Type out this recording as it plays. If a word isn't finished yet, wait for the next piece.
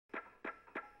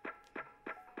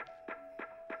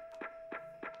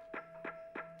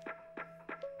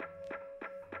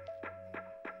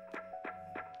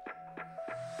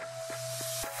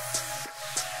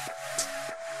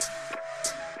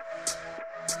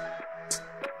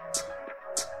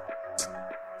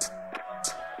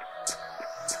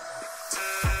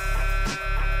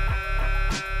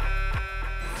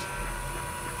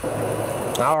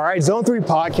All right, Zone 3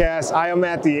 podcast. I am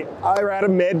at the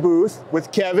IRadimed booth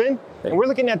with Kevin, and we're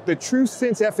looking at the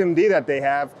Trusense FMD that they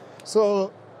have.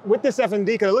 So with this FMD,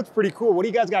 because it looks pretty cool, what do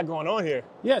you guys got going on here?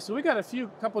 Yeah, so we got a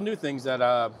couple new things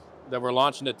that we're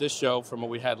launching at this show from what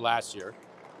we had last year.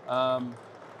 But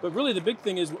really the big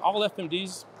thing is all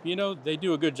FMDs, you know, they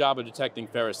do a good job of detecting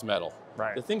ferrous metal.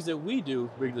 Right. The things that we do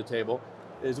bring to the table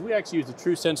is we actually use the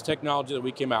Trusense technology that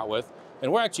we came out with,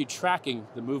 and we're actually tracking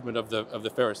the movement of the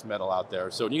ferrous metal out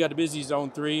there. So when you got a busy Zone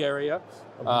 3 area,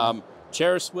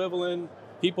 chairs swiveling,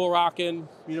 people rocking,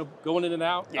 you know, going in and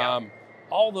out,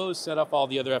 all those set up all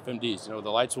the other FMDs. You know, the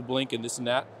lights will blink and this and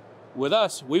that. With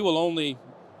us, we will only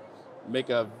make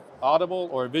a audible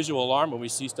or a visual alarm when we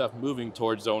see stuff moving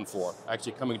towards Zone 4,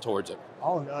 actually coming towards it.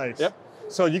 Oh, nice. Yep.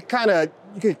 So you could kind of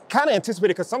anticipate it,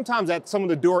 because sometimes at some of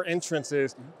the door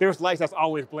entrances, there's lights that's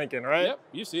always blinking, right? Yep,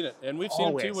 you've seen it. And we've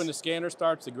seen them too when the scanner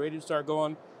starts, the gradients start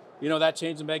going. You know, that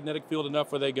changes the magnetic field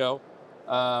enough where they go.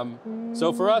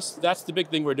 So for us, that's the big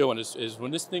thing we're doing is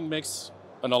when this thing makes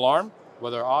an alarm,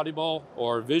 whether audible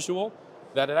or visual,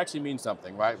 that it actually means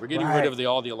something, right? We're getting rid of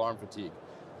all the alarm fatigue.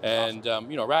 And,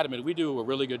 you know, AUDIBLE, we do a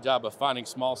really good job of finding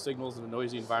small signals in a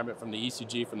noisy environment from the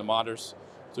ECG, from the monitors.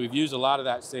 So we've used a lot of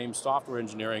that same software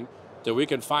engineering that we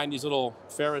can find these little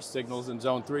ferrous signals in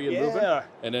Zone 3 and move it,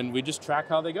 and then we just track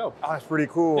how they go. Oh, that's pretty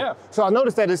cool. Yeah. So I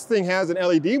noticed that this thing has an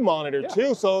LED monitor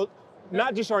too, so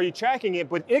not just are you tracking it,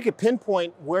 but it could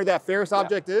pinpoint where that ferrous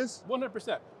object is?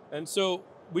 100%. And so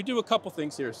we do a couple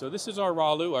things here. So this is our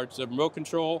RALU, it's a remote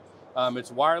control.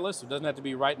 It's wireless, it doesn't have to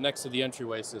be right next to the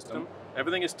entryway system.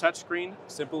 Everything is touchscreen,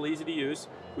 simple, easy to use.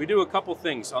 We do a couple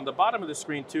things. On the bottom of the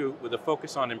screen too, with a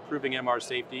focus on improving MR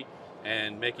safety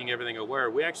and making everything aware,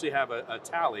 we actually have a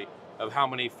tally of how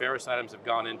many ferrous items have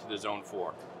gone into the Zone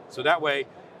 4. So that way,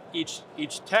 each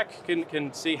tech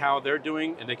can see how they're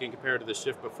doing, and they can compare to the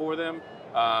shift before them,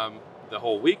 the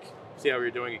whole week, see how you're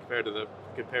doing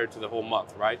compared to the whole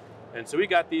month, right? And so we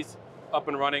got these up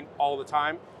and running all the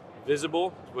time,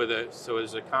 visible so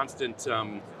there's a constant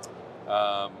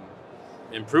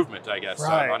improvement, I guess,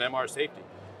 on MR safety.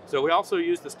 So we also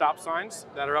use the stop signs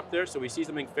that are up there. So we see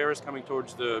something ferrous coming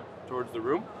towards the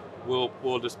room,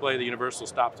 we'll display the universal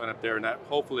stop sign up there, and that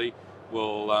hopefully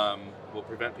will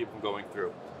prevent people from going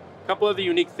through. A couple of the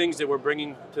unique things that we're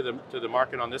bringing to the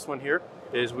market on this one here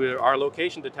is our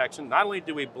location detection. Not only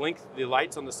do we blink the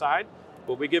lights on the side,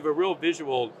 but we give a real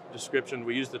visual description.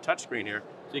 We use the touchscreen here.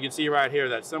 So you can see right here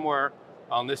that somewhere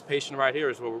on this patient right here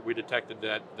is where we detected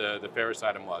that the ferrous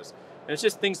item was. And it's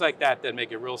just things like that that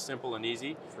make it real simple and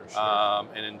easy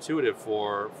and intuitive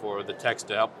for the techs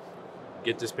to help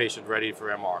get this patient ready for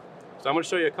MR. So I'm going to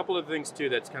show you a couple of things too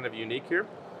that's kind of unique here.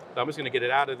 So I'm just going to get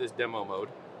it out of this demo mode.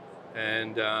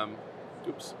 And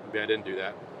oops, maybe I didn't do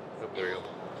that. Oh, there we go.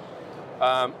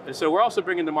 And so we're also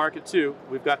bringing to market too,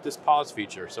 we've got this pause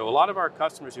feature. So a lot of our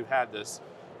customers who've had this,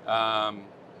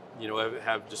 you know,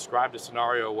 have described a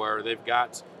scenario where they've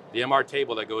got the MR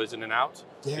table that goes in and out.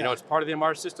 You know, it's part of the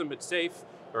MR system, it's safe,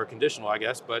 or conditional, I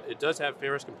guess, but it does have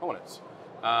ferrous components.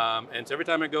 And so every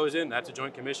time it goes in, that's a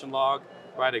joint commission log,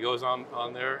 right? It goes on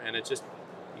there, and it's just,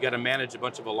 you got to manage a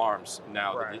bunch of alarms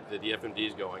now that the FMD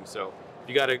is going. So if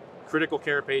you got a critical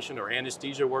care patient or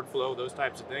anesthesia workflow, those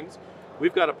types of things,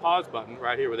 we've got a pause button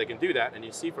right here where they can do that, and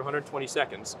you see for 120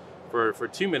 seconds, for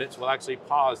 2 minutes, we'll actually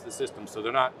pause the system. So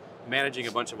they're not managing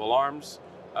a bunch of alarms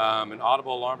and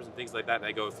audible alarms and things like that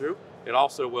they go through. It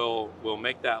also will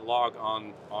make that log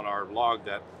on our log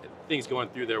that things going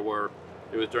through there were,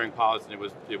 it was during pause and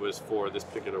it was for this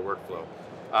particular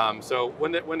workflow. So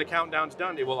when the countdown's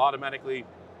done, it will automatically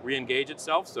re-engage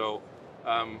itself. So,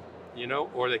 you know,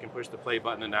 or they can push the play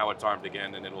button and now it's armed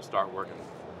again and it'll start working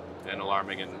and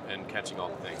alarming and catching all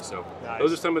the things. So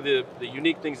those are some of the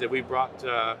unique things that we brought,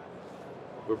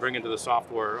 we're bringing to the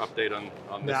software update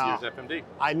on this year's FMD.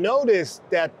 I noticed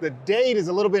that the date is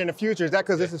a little bit in the future. Is that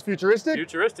because this is futuristic?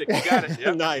 Futuristic, you got it.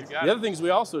 Yep, nice. The other things we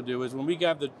also do is when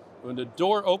the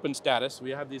door open status,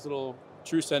 we have these little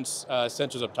Trusense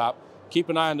sensors up top. Keep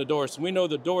an eye on the door. So we know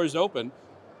the door is open.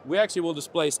 We actually will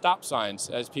display stop signs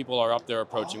as people are up there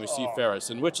approaching. We see ferrous,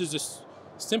 and which is just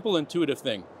simple, intuitive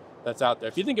thing that's out there.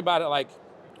 If you think about it, like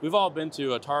we've all been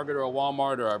to a Target or a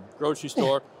Walmart or a grocery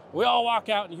store. We all walk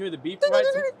out and you hear the beep, right?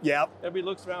 Yep. Everybody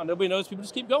looks around, nobody knows, people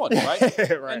just keep going, right?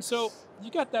 And so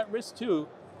you got that risk too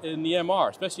in the MR,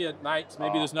 especially at night.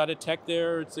 Maybe there's not a tech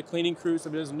there, it's a cleaning crew,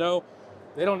 somebody doesn't know.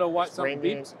 They don't know what something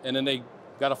beeps, and then they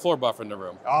got a floor buffer in the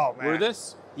room. Oh, man. We're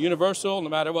this universal, no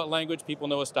matter what language, people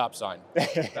know a stop sign.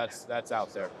 That's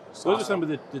out there. So those are some of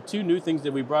the two new things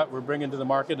that we're bringing to the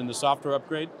market in the software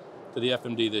upgrade. to the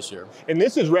FMD this year. And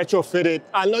this is retrofitted.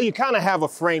 I know you kind of have a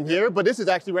frame here, but this is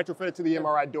actually retrofitted to the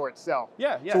MRI door itself.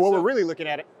 Yeah. So what we're really looking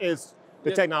at is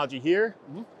the technology here.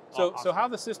 So how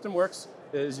the system works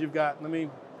is you've got, let me,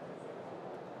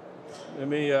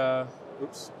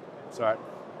 oops, sorry.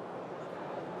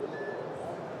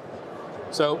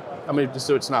 So, just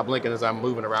so it's not blinking as I'm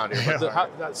moving around here.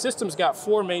 But the system's got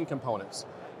 4 main components.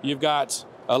 You've got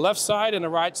a left side and a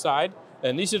right side,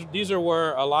 and these are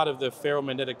where a lot of the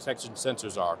ferromagnetic detection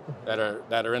sensors are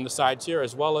that are in the sides here,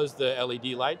 as well as the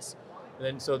LED lights. And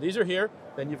then, so these are here.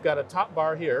 Then you've got a top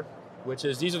bar here, which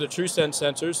is, these are the Trusense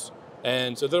sensors.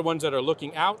 And so they're the ones that are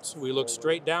looking out. We look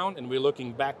straight down, and we're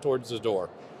looking back towards the door,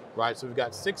 right? So we've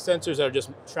got 6 sensors that are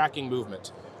just tracking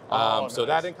movement. So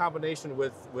that in combination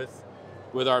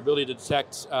with our ability to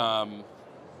detect,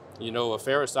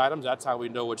 ferrous items, that's how we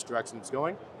know which direction it's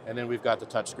going. And then we've got the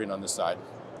touch screen on this side.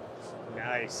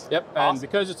 Nice. Yep, and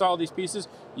because it's all these pieces,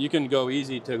 you can go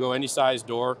easy to go any size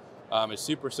door. It's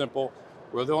super simple.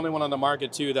 We're the only one on the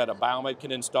market too that a biomed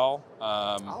can install.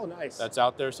 Nice. That's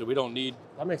out there, so we don't need.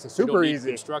 That makes it super easy.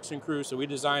 Construction crew, so we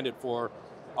designed it for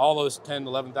all those 10,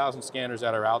 11,000 scanners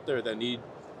that are out there that need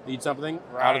something.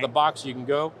 Right. Out of the box, you can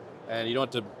go, and you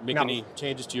don't have to make any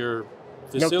changes to your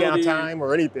facility. No downtime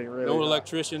or anything, really. No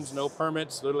electricians, no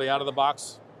permits. Literally out of the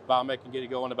box, biomed can get it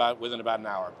going within about an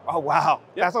hour. Oh wow,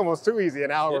 that's almost too easy.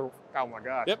 An hour. Yep. Oh my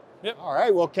gosh. Yep. All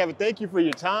right. Well, Kevin, thank you for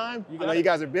your time. I know you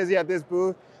guys are busy at this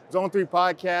booth. Zone 3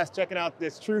 podcast, checking out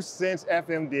this Trusense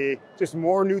FMD. Just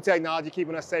more new technology,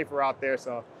 keeping us safer out there.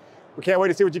 So we can't wait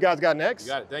to see what you guys got next. You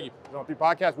got it. Thank you. Zone 3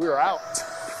 podcast. We are out.